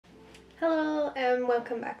Hello and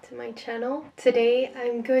welcome back to my channel. Today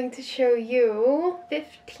I'm going to show you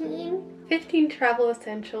 15 travel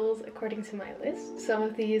essentials according to my list. Some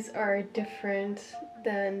of these are different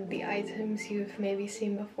than the items you've maybe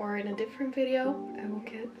seen before in a different video. I will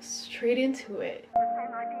get straight into it.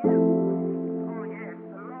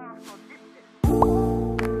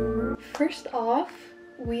 First off,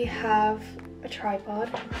 we have a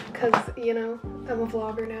tripod because, you know, I'm a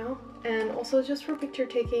vlogger now. And also just for picture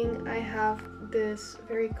taking, I have this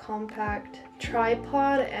very compact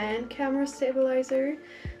tripod and camera stabilizer.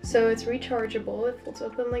 So it's rechargeable, it folds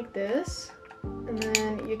open like this. And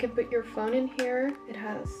then you can put your phone in here. It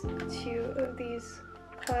has two of these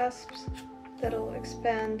clasps that'll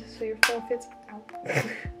expand so your phone fits out.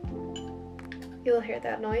 You'll hear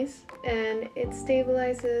that noise. And it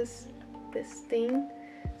stabilizes this thing.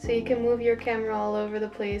 So you can move your camera all over the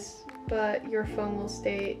place, but your phone will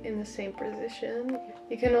stay in the same position.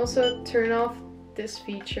 You can also turn off this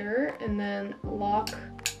feature and then lock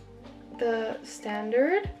the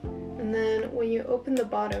standard. And then when you open the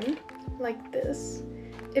bottom, like this,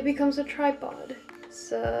 it becomes a tripod.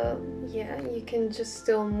 So yeah, you can just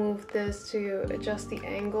still move this to adjust the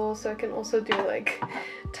angle. So I can also do like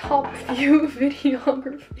top view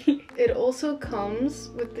videography. It also comes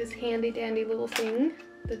with this handy dandy little thing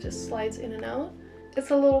that just slides in and out.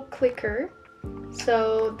 It's a little clicker,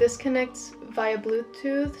 so this connects via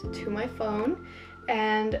Bluetooth to my phone,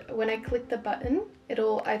 and when I click the button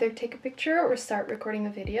it'll either take a picture or start recording a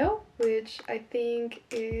video, which I think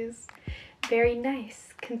is very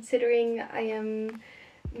nice considering I am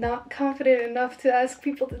not confident enough to ask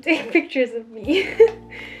people to take pictures of me.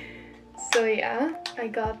 So yeah, I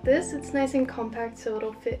got this. It's nice and compact so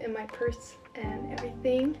it'll fit in my purse and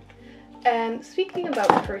everything. And speaking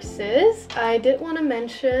about purses, I did want to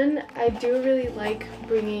mention I do really like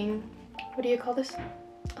bringing, what do you call this?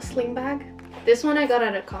 A sling bag? This one I got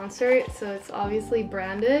at a concert, so it's obviously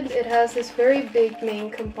branded. It has this very big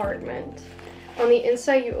main compartment. On the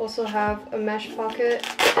inside you also have a mesh pocket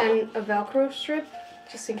and a Velcro strip,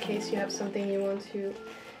 just in case you have something you want to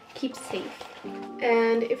keep safe.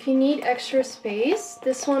 And if you need extra space,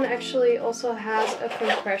 this one actually also has a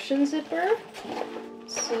compression zipper.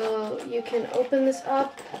 So you can open this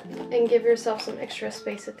up and give yourself some extra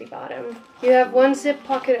space at the bottom. You have one zip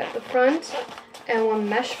pocket at the front and one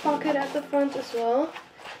mesh pocket at the front as well.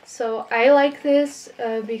 So I like this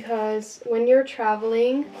because when you're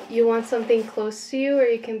traveling, you want something close to you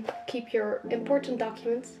where you can keep your important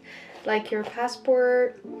documents like your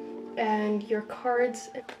passport and your cards.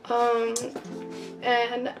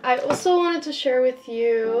 And I also wanted to share with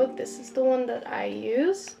you, this is the one that I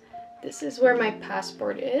use. This is where my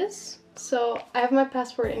passport is. So I have my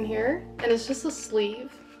passport in here and it's just a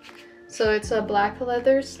sleeve. So it's a black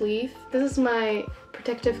leather sleeve. This is my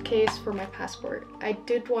protective case for my passport. I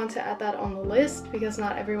did want to add that on the list because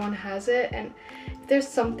not everyone has it, and if there's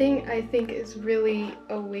something I think is really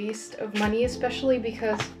a waste of money, especially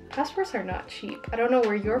because passports are not cheap. I don't know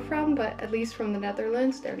where you're from, but at least from the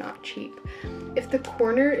Netherlands, they're not cheap. If the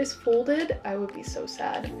corner is folded, I would be so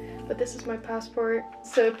sad. But this is my passport,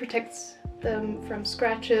 so it protects them from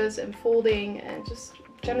scratches and folding and just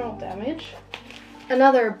general damage.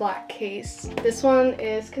 Another black case. This one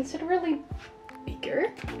is considerably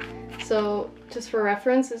bigger. So just for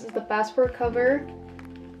reference, this is the passport cover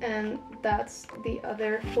and that's the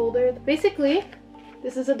other folder. Basically,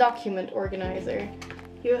 this is a document organizer.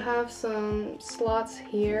 You have some slots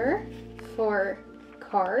here for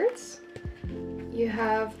cards. You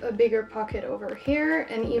have a bigger pocket over here,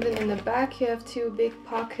 and even in the back you have two big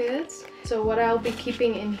pockets. So what I'll be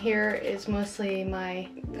keeping in here is mostly my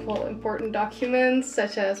important documents,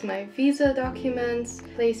 such as my visa documents,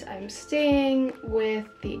 place I'm staying with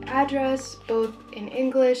the address, both in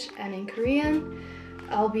English and in Korean.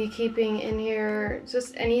 I'll be keeping in here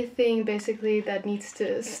just anything basically that needs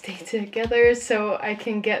to stay together so I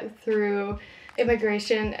can get through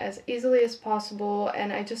immigration as easily as possible,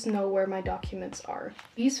 and I just know where my documents are.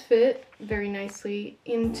 These fit very nicely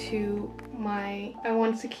into I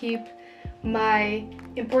want to keep my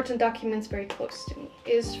important documents very close to me.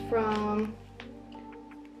 Is from,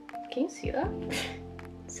 can you see that?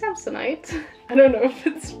 Samsonite. I don't know if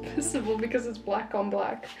it's visible because it's black on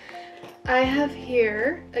black. I have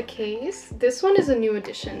here a case. This one is a new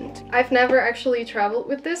addition. I've never actually traveled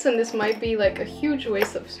with this, and this might be like a huge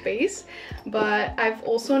waste of space, but I've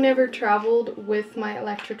also never traveled with my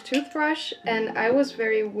electric toothbrush, and I was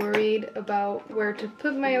very worried about where to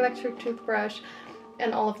put my electric toothbrush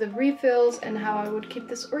and all of the refills and how I would keep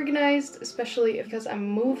this organized, especially because I'm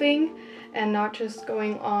moving and not just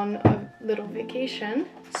going on a little vacation.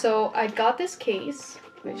 So I got this case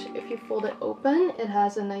which if you fold it open, it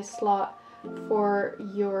has a nice slot for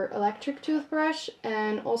your electric toothbrush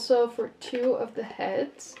and also for 2 of the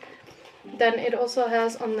heads. Then it also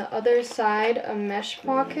has on the other side a mesh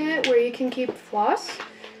pocket where you can keep floss,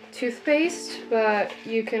 toothpaste, but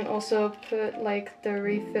you can also put like the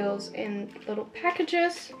refills in little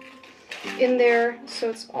packages in there, so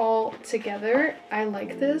it's all together. I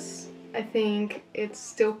like this. I think it's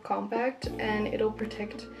still compact and it'll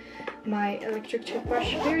protect my electric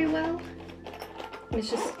toothbrush very well.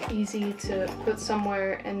 It's just easy to put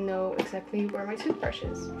somewhere and know exactly where my toothbrush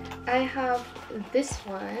is. I have this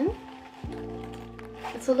one.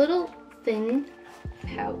 It's a little thin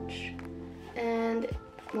pouch, and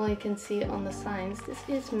well, you can see on the signs, this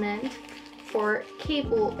is meant for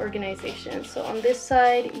cable organization. So on this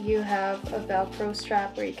side you have a Velcro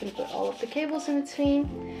strap where you can put all of the cables in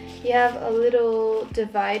between. You have a little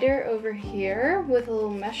divider over here with a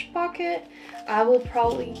little mesh pocket. I will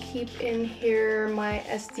probably keep in here my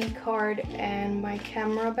SD card and my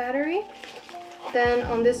camera battery. Then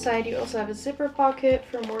on this side you also have a zipper pocket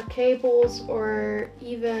for more cables, or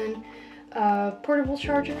even a portable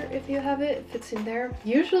charger if you have it, it fits in there.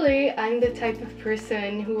 Usually I'm the type of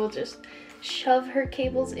person who will just shove her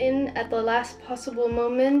cables in at the last possible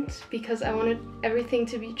moment because I wanted everything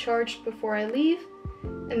to be charged before I leave,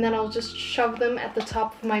 and then I'll just shove them at the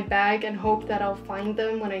top of my bag and hope that I'll find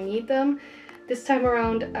them when I need them. This time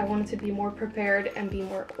around I wanted to be more prepared and be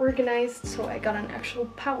more organized, so I got an actual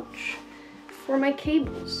pouch for my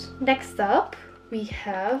cables. Next up we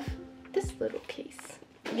have this little case.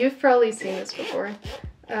 You've probably seen this before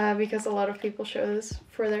because a lot of people show this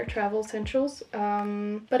for their travel essentials,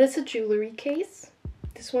 but it's a jewelry case.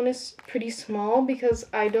 This one is pretty small because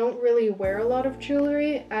I don't really wear a lot of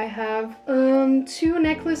jewelry. I have 2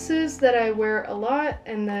 necklaces that I wear a lot,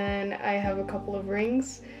 and then I have a couple of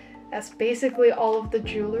rings. That's basically all of the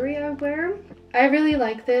jewelry I wear. I really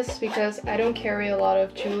like this because I don't carry a lot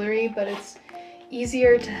of jewelry, but it's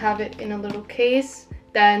easier to have it in a little case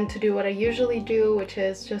than to do what I usually do, which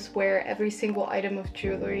is just wear every single item of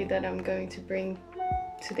jewelry that I'm going to bring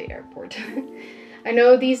to the airport. I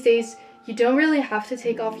know these days you don't really have to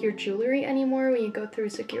take off your jewelry anymore when you go through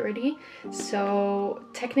security, so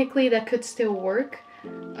technically that could still work.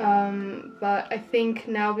 But I think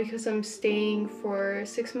now, because I'm staying for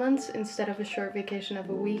 6 months instead of a short vacation of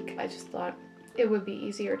a week, I just thought it would be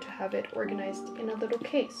easier to have it organized in a little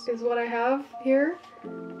case. Is what I have here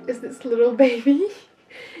is this little baby.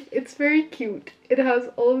 It's very cute. It has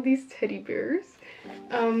all of these teddy bears.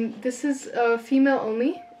 This is female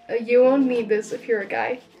only. You won't need this if you're a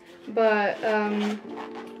guy, but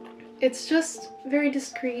it's just very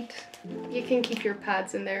discreet. You can keep your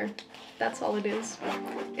pads in there. That's all it is.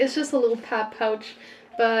 It's just a little pad pouch,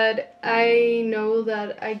 but I know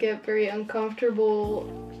that I get very uncomfortable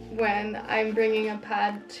when I'm bringing a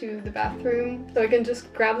pad to the bathroom. So I can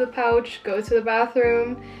just grab the pouch, go to the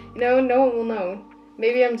bathroom. You know, no one will know.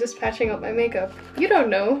 Maybe I'm just patching up my makeup. You don't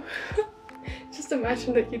know. Just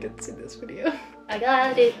imagine that you didn't see this video. I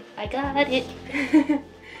got it. I got it.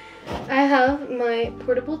 I have my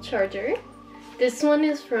portable charger. This one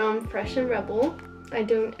is from Fresh and Rebel. I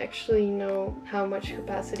don't actually know how much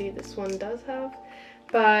capacity this one does have,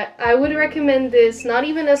 but I would recommend this not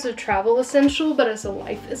even as a travel essential, but as a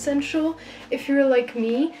life essential. If you're like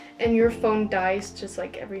me and your phone dies just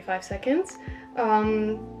like every 5 seconds,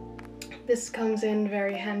 this comes in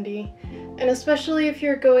very handy. And especially if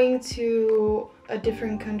you're going to a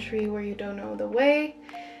different country where you don't know the way,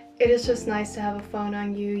 it is just nice to have a phone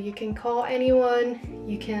on you. You can call anyone,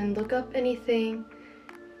 you can look up anything,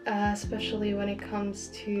 especially when it comes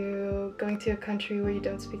to going to a country where you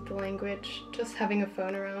don't speak the language. Just having a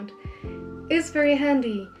phone around is very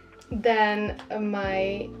handy. Then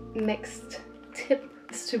my next tip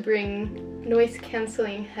is to bring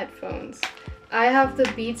noise-canceling headphones. I have the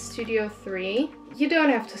Beats Studio 3. You don't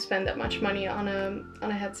have to spend that much money on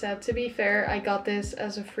a headset. To be fair, I got this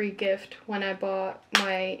as a free gift when I bought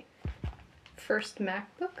my first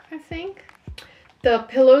MacBook, I think. The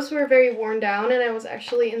pillows were very worn down, and I was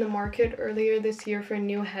actually in the market earlier this year for a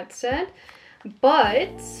new headset,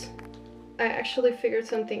 but I actually figured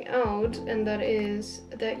something out, and that is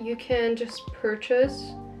that you can just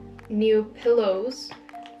purchase new pillows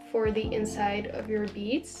for the inside of your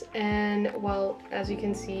Beats, and well, as you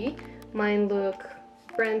can see, mine look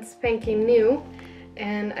brand spanking new,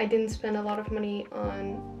 and I didn't spend a lot of money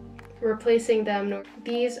on replacing them.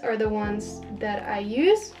 These are the ones that I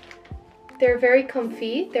use. They're very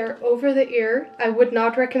comfy. They're over the ear. I would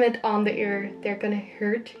not recommend on the ear. They're gonna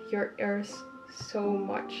hurt your ears so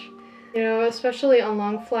much. You know, especially on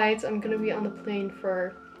long flights. I'm gonna be on the plane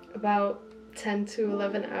for about 10 to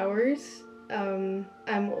 11 hours. I'm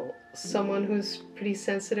someone who's pretty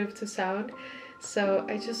sensitive to sound, so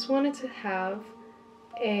I just wanted to have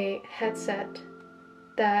a headset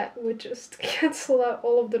that would just cancel out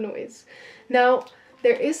all of the noise. Now,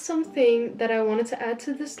 there is something that I wanted to add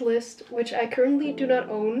to this list, which I currently do not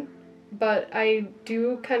own, but I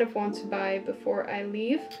do kind of want to buy before I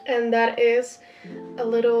leave, and that is a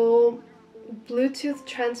little Bluetooth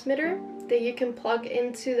transmitter that you can plug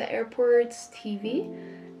into the airport's TV,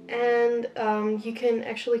 and you can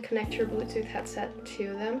actually connect your Bluetooth headset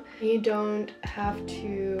to them. You don't have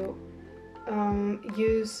to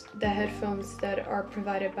use the headphones that are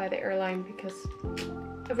provided by the airline because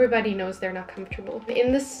everybody knows they're not comfortable.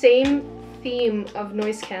 In the same theme of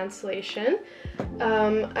noise cancellation,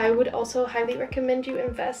 I would also highly recommend you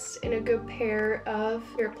invest in a good pair of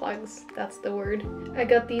earplugs. That's the word. I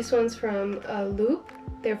got these ones from Loop.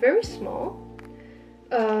 They're very small.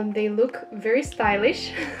 They look very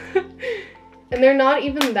stylish. And they're not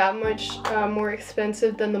even that much more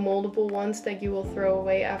expensive than the moldable ones that you will throw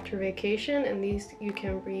away after vacation, and these you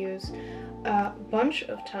can reuse a bunch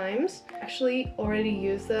of times. Actually already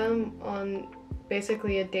use them on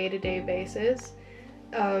basically a day-to-day basis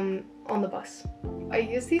on the bus. I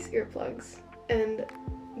use these earplugs and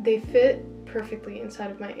they fit perfectly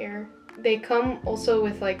inside of my ear. They come also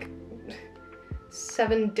with like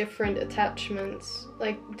 7 different attachments,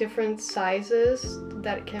 like different sizes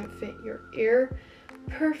that can fit your ear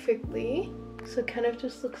perfectly. So it kind of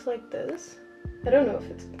just looks like this. I don't know if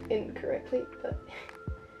it's in correctly, but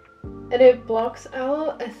and it blocks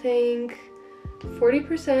out, I think,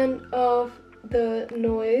 40% of the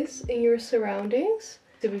noise in your surroundings.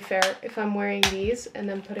 To be fair, if I'm wearing these and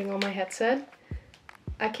then putting on my headset,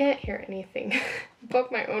 I can't hear anything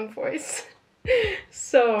but my own voice.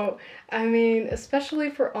 So, I mean,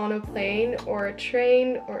 especially for on a plane or a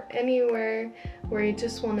train or anywhere where you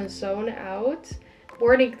just want to zone out.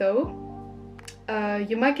 Warning though,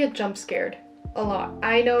 you might get jump scared a lot.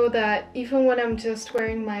 I know that even when I'm just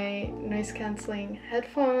wearing my noise cancelling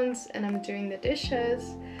headphones and I'm doing the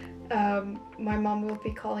dishes, my mom will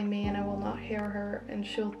be calling me and I will not hear her, and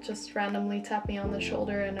she'll just randomly tap me on the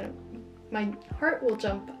shoulder and my heart will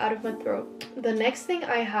jump out of my throat. The next thing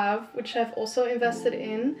I have, which I've also invested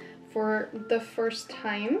in for the first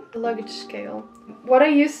time, a luggage scale. What I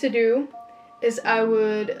used to do is I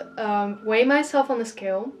would weigh myself on the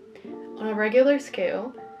scale, on a regular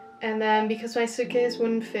scale, and then because my suitcase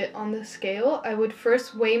wouldn't fit on the scale, I would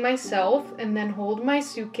first weigh myself and then hold my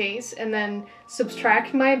suitcase and then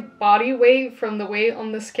subtract my body weight from the weight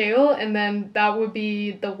on the scale, and then that would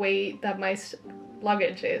be the weight that my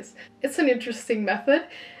luggage is. It's an interesting method.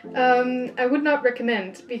 I would not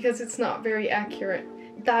recommend because it's not very accurate.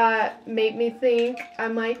 That made me think I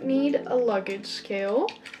might need a luggage scale.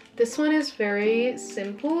 This one is very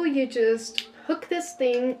simple. You just hook this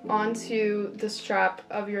thing onto the strap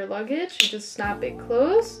of your luggage. You just snap it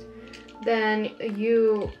closed. Then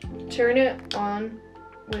you turn it on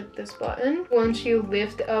with this button. Once you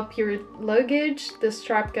lift up your luggage, the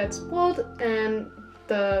strap gets pulled and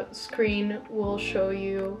the screen will show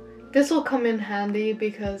you. This will come in handy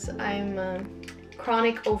because I'm a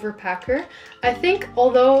chronic overpacker. I think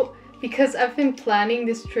although because I've been planning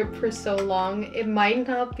this trip for so long, it might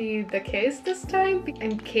not be the case this time.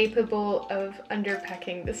 I'm capable of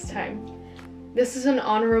underpacking this time. This is an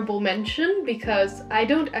honorable mention because I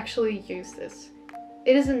don't actually use this.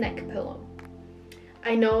 It is a neck pillow.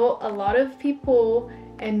 I know a lot of people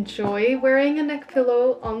enjoy wearing a neck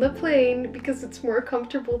pillow on the plane because it's more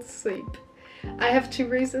comfortable to sleep. I have 2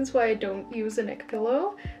 reasons why I don't use a neck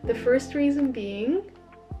pillow. The first reason being,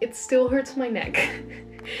 it still hurts my neck.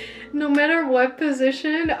 No matter what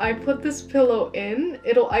position I put this pillow in,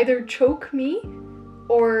 it'll either choke me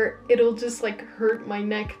or it'll just like hurt my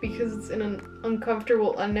neck because it's in an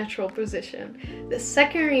uncomfortable, unnatural position. The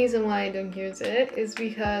second reason why I don't use it is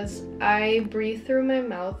because I breathe through my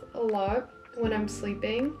mouth a lot when I'm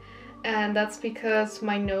sleeping, and that's because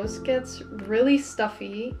my nose gets really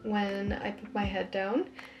stuffy when I put my head down.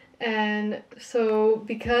 And so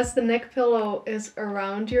because the neck pillow is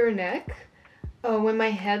around your neck, when my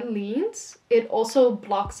head leans, it also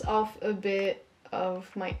blocks off a bit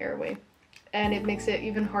of my airway, and it makes it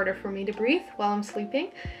even harder for me to breathe while I'm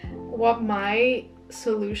sleeping. What my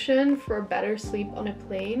solution for better sleep on a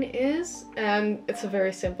plane is, and it's a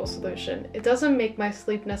very simple solution. It doesn't make my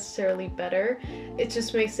sleep necessarily better, it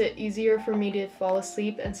just makes it easier for me to fall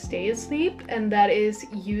asleep and stay asleep, and that is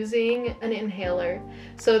using an inhaler.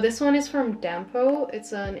 So this one is from 𝕝𝕚𝕚.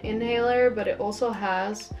 It's an inhaler, but it also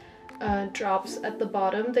has drops at the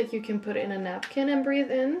bottom that you can put in a napkin and breathe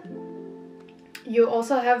in. You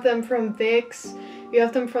also have them from Vicks. You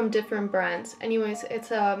have them from different brands. Anyways,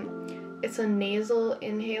 it's a nasal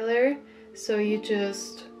inhaler. So you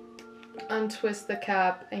just untwist the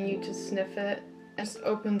cap and you just sniff it. It just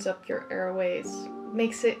opens up your airways.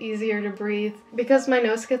 Makes it easier to breathe. Because my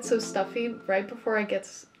nose gets so stuffy right before I get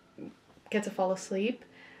to fall asleep,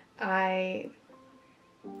 I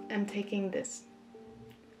am taking this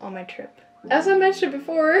on my trip. As I mentioned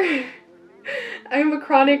before, I'm a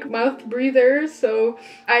chronic mouth breather, so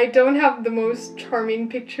I don't have the most charming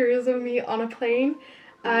pictures of me on a plane.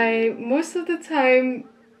 I most of the time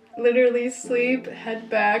literally sleep, head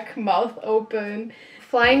back, mouth open.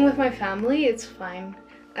 Flying with my family, it's fine.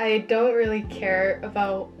 I don't really care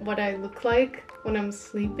about what I look like when I'm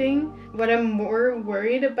sleeping. What I'm more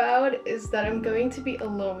worried about is that I'm going to be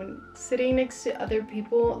alone, sitting next to other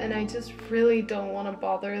people, and I just really don't want to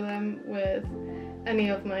bother them with any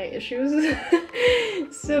of my issues.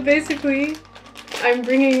 So basically, I'm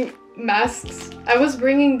bringing masks. I was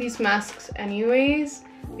bringing these masks anyways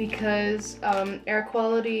because air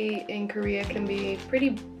quality in Korea can be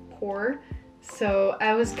pretty poor. So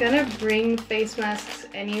I was gonna bring face masks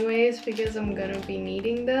anyways because I'm gonna be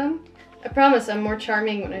needing them. I promise I'm more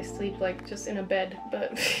charming when I sleep, like just in a bed,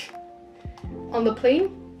 but on the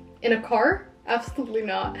plane? In a car? Absolutely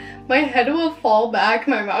not. My head will fall back,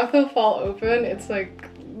 my mouth will fall open. It's like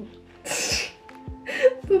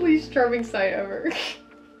the least charming sight ever.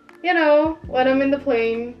 You know, when I'm in the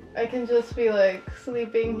plane, I can just be like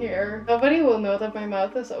sleeping here. Nobody will know that my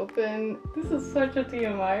mouth is open. This is such a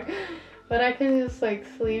TMI. But I can just like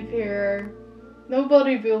sleep here.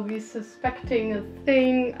 Nobody will be suspecting a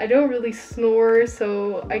thing. I don't really snore,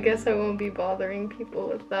 so I guess I won't be bothering people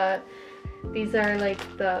with that. These are like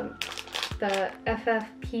the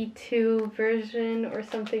FFP2 version or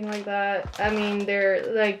something like that. I mean, they're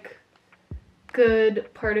like good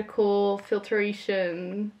particle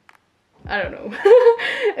filtration. I don't know.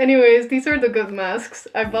 Anyways, these are the good masks.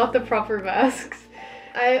 I bought the proper masks.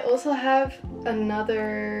 I also have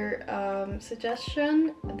another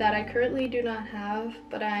suggestion that I currently do not have,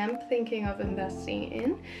 but I am thinking of investing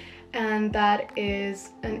in, and that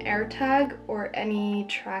is an AirTag or any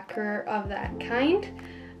tracker of that kind.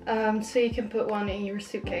 So you can put one in your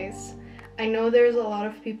suitcase. I know there's a lot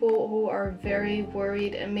of people who are very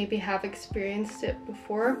worried and maybe have experienced it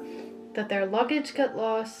before, that their luggage got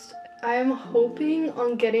lost. I am hoping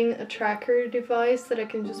on getting a tracker device that I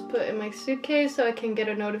can just put in my suitcase so I can get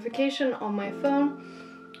a notification on my phone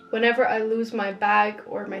whenever I lose my bag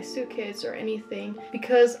or my suitcase or anything,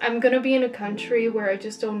 because I'm gonna be in a country where I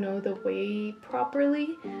just don't know the way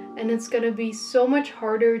properly, and it's gonna be so much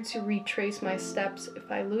harder to retrace my steps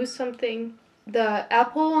if I lose something. The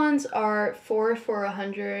Apple ones are $4 for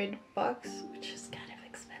 $100, which is kind of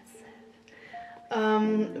expensive.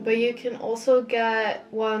 But you can also get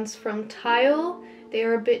ones from Tile. They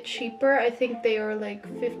are a bit cheaper. I think they are like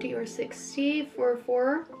 50 or 60 for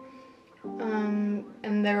 4.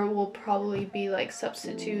 And there will probably be like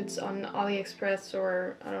substitutes on AliExpress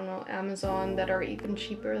or I don't know, Amazon that are even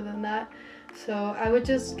cheaper than that. So I would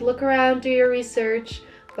just look around, do your research,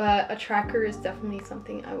 but a tracker is definitely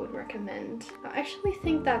something I would recommend. I actually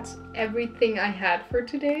think that's everything I had for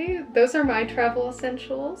today. Those are my travel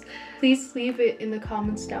essentials. Please leave it in the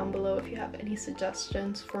comments down below if you have any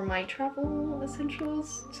suggestions for my travel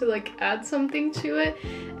essentials to like add something to it.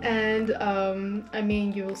 And I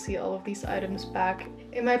mean, you will see all of these items back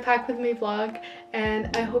in my Pack With Me vlog.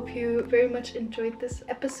 And I hope you very much enjoyed this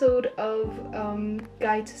episode of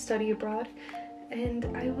Guide to Study Abroad. And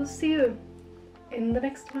I will see you in the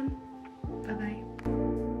next one. Bye bye.